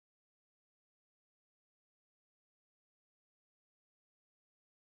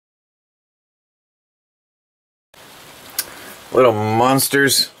Little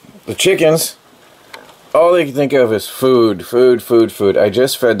monsters. The chickens, all they can think of is food, food, food, food. I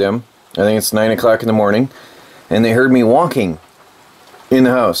just fed them. I think it's 9 o'clock in the morning. And they heard me walking in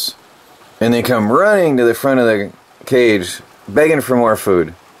the house. And they come running to the front of the cage, begging for more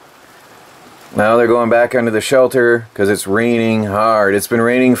food. Now they're going back under the shelter because it's raining hard. It's been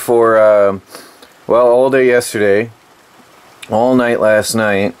raining for, well, all day yesterday, all night last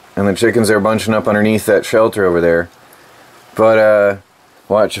night. And the chickens are bunching up underneath that shelter over there. But,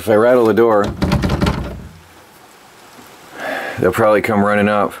 watch, if I rattle the door, they'll probably come running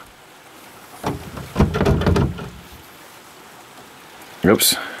up.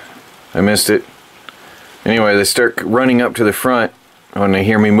 Oops, I missed it. Anyway, they start running up to the front when they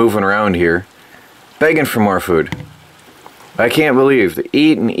hear me moving around here, begging for more food. I can't believe they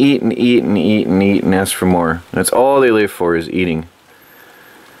eat and eat and eat and eat and eat and ask for more. That's all they live for, is eating.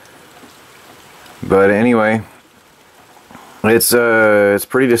 But anyway, it's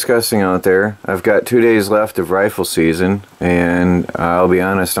pretty disgusting out there. I've got 2 days left of rifle season, and I'll be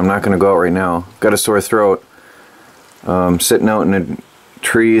honest, I'm not going to go out right now. Got a sore throat. Sitting out in the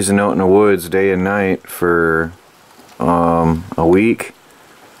trees and out in the woods day and night for a week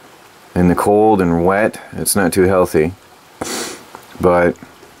in the cold and wet. It's not too healthy. But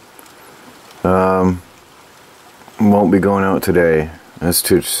won't be going out today. It's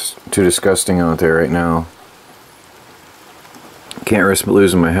too disgusting out there right now. Can't risk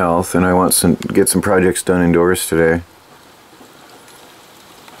losing my health, and I want to get some projects done indoors today.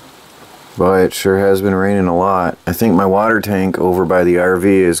 But it sure has been raining a lot. I think my water tank over by the RV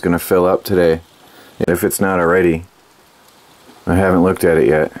is going to fill up today, if it's not already. I haven't looked at it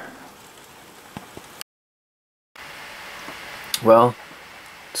yet. Well,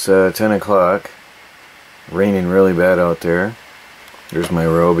 it's 10 o'clock. Raining really bad out there. There's my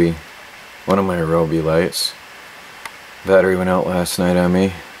Roby, one of my Roby lights. Battery went out last night on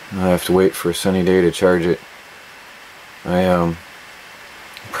me. I'll have to wait for a sunny day to charge it. I'm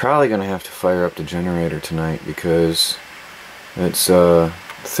probably going to have to fire up the generator tonight because it's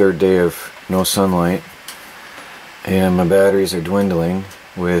third day of no sunlight and my batteries are dwindling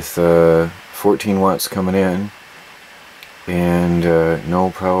with 14 watts coming in and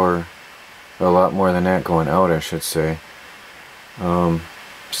no power, a lot more than that going out, I should say.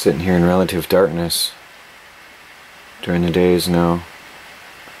 Sitting here in relative darkness during the days now.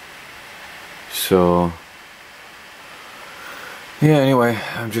 So yeah, anyway,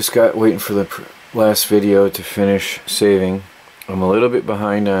 I'm just waiting for the last video to finish saving. I'm a little bit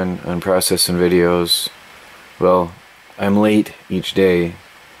behind on processing videos. Well, I'm late each day.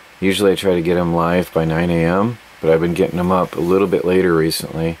 Usually I try to get them live by 9 a.m. but I've been getting them up a little bit later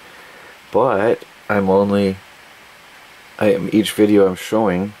recently. But each video I'm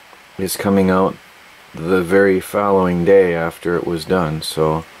showing is coming out the very following day after it was done,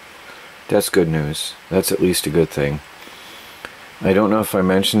 so that's good news. That's at least a good thing. I don't know if I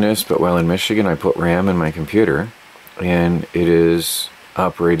mentioned this, but while in Michigan I put RAM in my computer and it is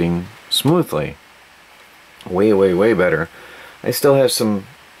operating smoothly. Way, way, way better. I still have some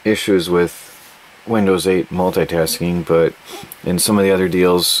issues with Windows 8 multitasking, but in some of the other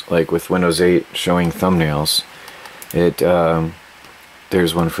deals, like with Windows 8 showing thumbnails,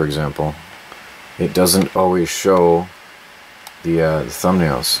 there's one for example. It doesn't always show the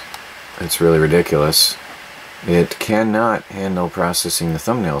thumbnails. It's really ridiculous. It cannot handle processing the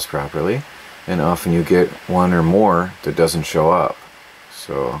thumbnails properly, and often you get one or more that doesn't show up.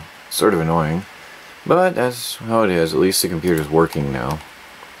 So, sort of annoying. But that's how it is. At least the computer's working now.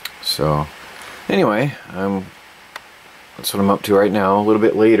 So, anyway, that's what I'm up to right now. A little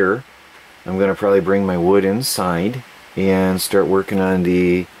bit later, I'm going to probably bring my wood inside and start working on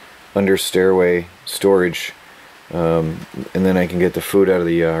the under stairway storage, and then I can get the food out of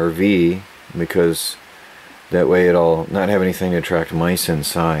the RV, because that way it'll not have anything to attract mice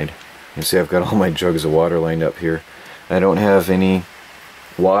inside. You see, I've got all my jugs of water lined up here. I don't have any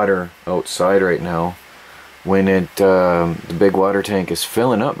water outside right now. When the big water tank is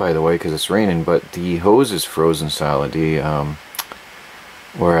filling up, by the way, because it's raining, but the hose is frozen solid. My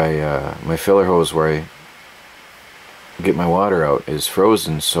filler hose where I get my water out is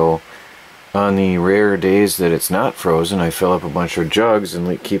frozen, so on the rare days that it's not frozen, I fill up a bunch of jugs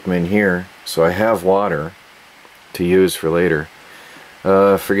and keep them in here, so I have water to use for later.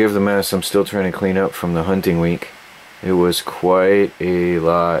 Forgive the mess, I'm still trying to clean up from the hunting week. It was quite a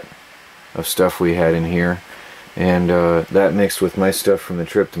lot of stuff we had in here, and that mixed with my stuff from the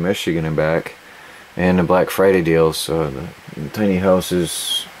trip to Michigan and back, and the Black Friday deals, so the tiny house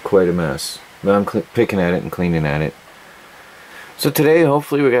is quite a mess. But I'm picking at it and cleaning at it. So today,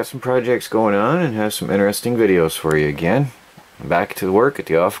 hopefully we got some projects going on and have some interesting videos for you again. back to work at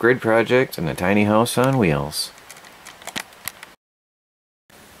the off-grid project and the tiny house on wheels.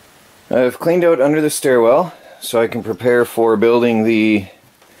 I've cleaned out under the stairwell so I can prepare for building the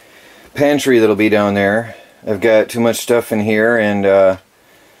pantry that'll be down there. I've got too much stuff in here, and I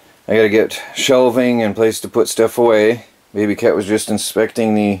gotta get shelving and place to put stuff away. Baby Cat was just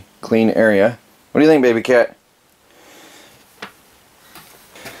inspecting the clean area. What do you think, Baby Cat?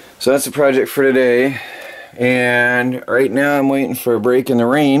 So that's the project for today, and right now I'm waiting for a break in the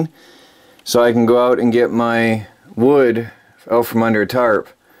rain so I can go out and get my wood out from under a tarp.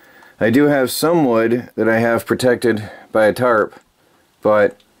 I do have some wood that I have protected by a tarp,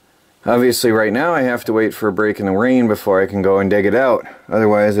 but obviously right now I have to wait for a break in the rain before I can go and dig it out.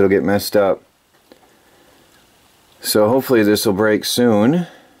 Otherwise it'll get messed up. So hopefully this will break soon.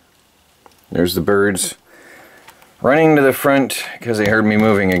 There's the birds running to the front because they heard me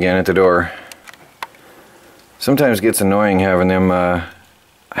moving again at the door. Sometimes it gets annoying having them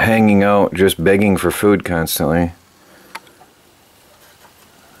hanging out just begging for food constantly.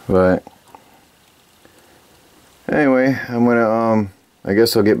 But anyway, I'm gonna I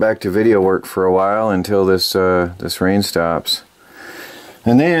guess I'll get back to video work for a while until this this rain stops,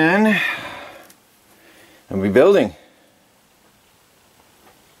 and then I'll be building.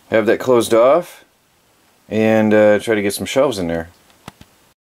 Have that closed off and try to get some shelves in there.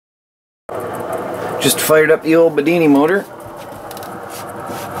 Just fired up the old Bedini motor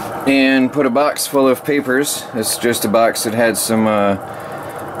and put a box full of papers. It's just a box that had some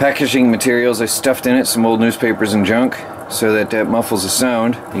packaging materials I stuffed in it, some old newspapers and junk, so that muffles the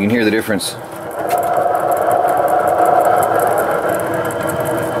sound. You can hear the difference.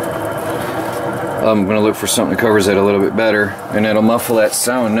 I'm going to look for something that covers it a little bit better, and that'll muffle that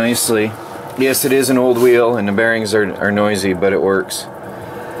sound nicely. Yes, it is an old wheel, and the bearings are noisy, but it works.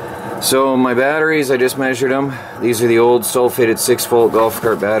 So my batteries, I just measured them. These are the old sulfated 6-volt golf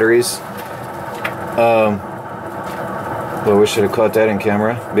cart batteries. Well, I wish I'd have caught that in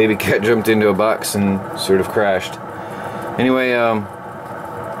camera. Baby Cat jumped into a box and sort of crashed. Anyway,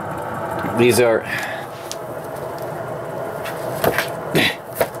 these are...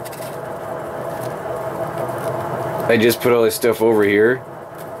 I just put all this stuff over here,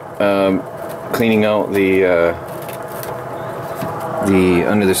 cleaning out the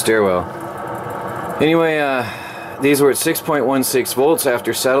under the stairwell. Anyway, these were at 6.16 volts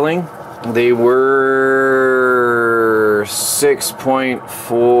after settling. They were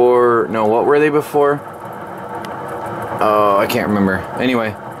 6.4, no, what were they before? Oh, I can't remember.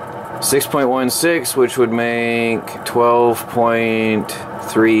 Anyway, 6.16, which would make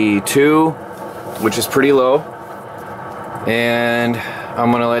 12.32, which is pretty low. And I'm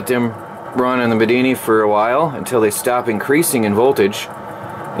going to let them run on the Bedini for a while until they stop increasing in voltage.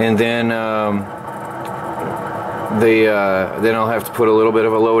 And then then I'll have to put a little bit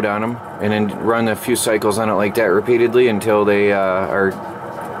of a load on them and then run a few cycles on it like that repeatedly until they are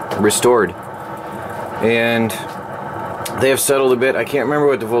restored. And they have settled a bit. I can't remember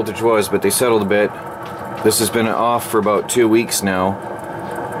what the voltage was, but they settled a bit. This has been off for about 2 weeks now,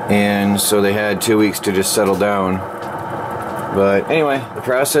 and so they had 2 weeks to just settle down. But anyway, the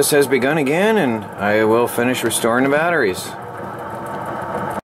process has begun again, and I will finish restoring the batteries.